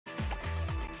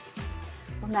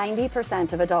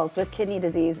90% of adults with kidney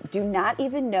disease do not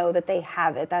even know that they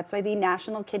have it. That's why the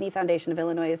National Kidney Foundation of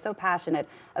Illinois is so passionate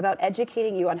about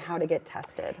educating you on how to get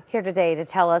tested. Here today to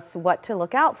tell us what to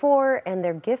look out for and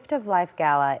their Gift of Life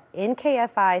Gala,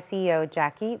 N.K.F.I CEO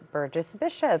Jackie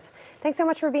Burgess-Bishop. Thanks so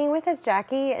much for being with us,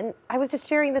 Jackie. And I was just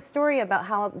sharing this story about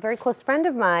how a very close friend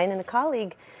of mine and a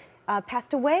colleague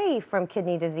passed away from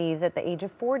kidney disease at the age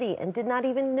of 40 and did not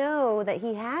even know that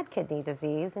he had kidney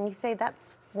disease. And you say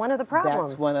that's one of the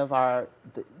problems. That's one of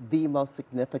the most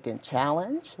significant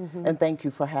challenge. And thank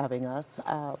you for having us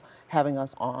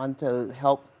on to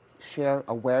help share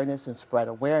awareness and spread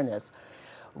awareness.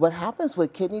 What happens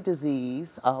with kidney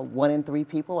disease, 1 in 3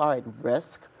 people are at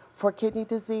risk for kidney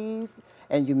disease.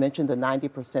 And you mentioned the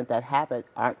 90% that have it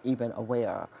aren't even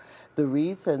aware. The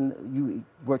reason you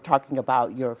were talking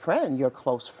about your friend, your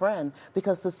close friend,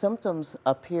 because the symptoms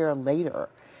appear later.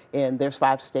 And there's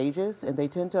 5 stages, and they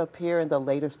tend to appear in the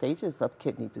later stages of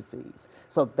kidney disease.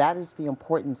 So that is the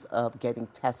importance of getting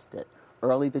tested.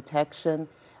 Early detection,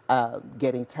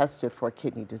 getting tested for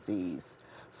kidney disease,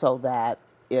 so that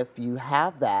if you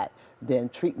have that, then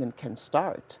treatment can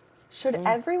start. Should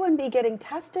everyone be getting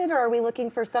tested, or are we looking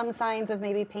for some signs of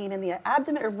maybe pain in the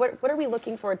abdomen, or what are we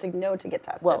looking for to know to get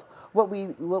tested? Well, what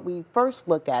we first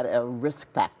look at are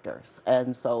risk factors,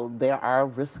 and so there are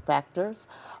risk factors.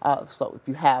 So if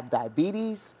you have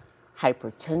diabetes,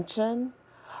 hypertension,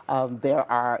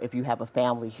 if you have a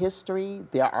family history,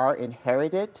 there are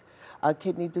inherited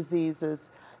kidney diseases.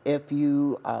 If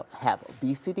you have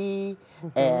obesity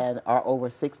and are over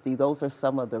 60, those are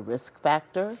some of the risk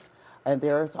factors. And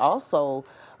there's also,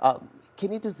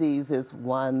 kidney disease is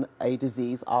a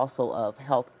disease also of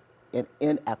health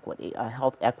inequity, a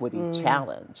health equity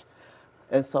challenge.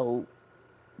 And so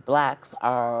Blacks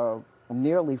are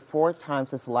nearly 4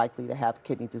 times as likely to have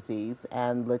kidney disease,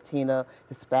 and Latina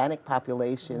Hispanic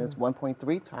population is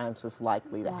 1.3 times as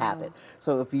likely to have it.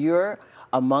 So if you're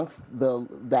amongst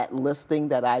that listing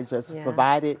that I just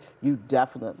provided, you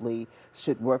definitely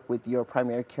should work with your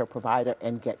primary care provider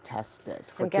and get tested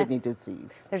for kidney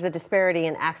disease. There's a disparity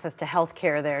in access to health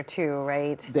care there too,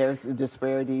 right? There's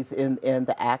disparities in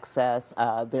the access.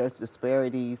 There's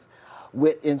disparities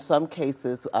in some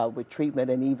cases with treatment,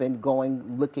 and even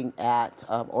looking at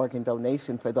organ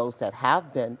donation for those that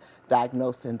have been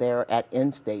diagnosed and they're at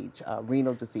end stage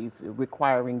renal disease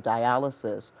requiring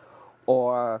dialysis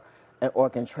or an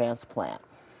organ transplant.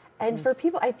 And for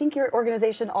people, I think your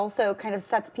organization also kind of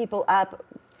sets people up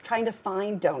trying to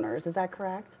find donors. Is that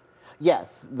correct?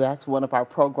 Yes, that's one of our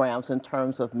programs in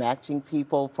terms of matching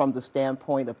people from the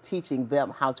standpoint of teaching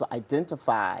them how to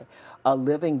identify a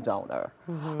living donor.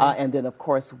 And then, of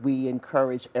course, we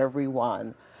encourage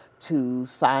everyone to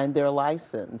sign their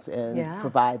license and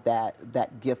provide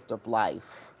that gift of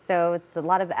life. So it's a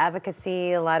lot of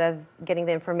advocacy, a lot of getting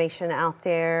the information out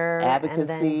there.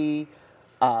 Advocacy.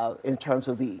 In terms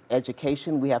of the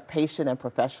education, we have patient and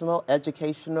professional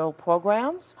educational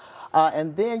programs.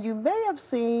 And then you may have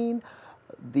seen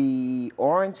the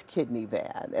orange kidney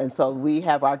van. And so we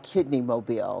have our kidney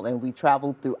mobile, and we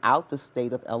travel throughout the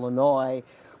state of Illinois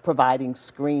providing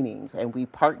screenings. And we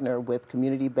partner with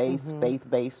community-based,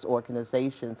 faith-based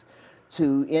organizations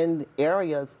in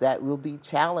areas that will be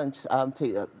challenged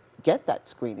to get that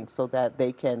screening so that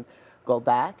they can go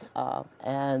back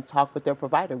and talk with their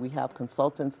provider. We have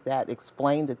consultants that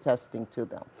explain the testing to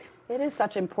them. It is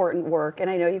such important work, and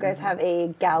I know you guys have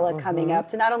a gala coming up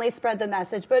to not only spread the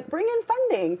message, but bring in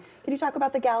funding. Can you talk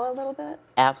about the gala a little bit?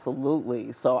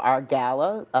 Absolutely. So our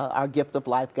gala, our Gift of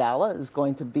Life Gala, is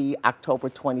going to be October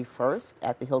 21st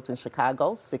at the Hilton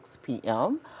Chicago, 6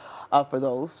 p.m. For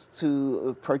those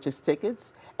to purchase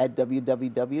tickets at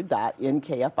www.nkfi.org.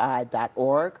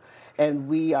 And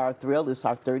we are thrilled. It's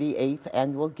our 38th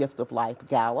annual Gift of Life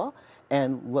Gala.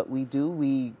 And what we do,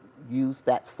 we use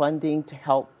that funding to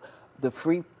help the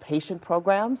free patient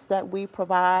programs that we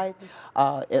provide.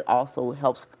 It also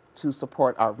helps to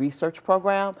support our research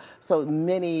program. So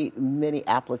many, many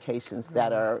applications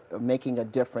that are making a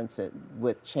difference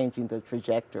with changing the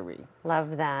trajectory.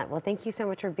 Love that. Well, thank you so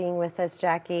much for being with us,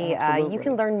 Jackie. Absolutely. You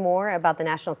can learn more about the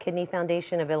National Kidney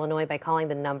Foundation of Illinois by calling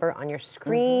the number on your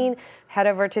screen. Head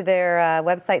over to their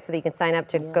website so that you can sign up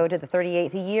to go to the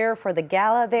 38th year for the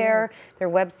gala there. Their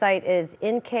website is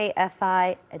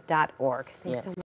nkfi.org. Thanks so much.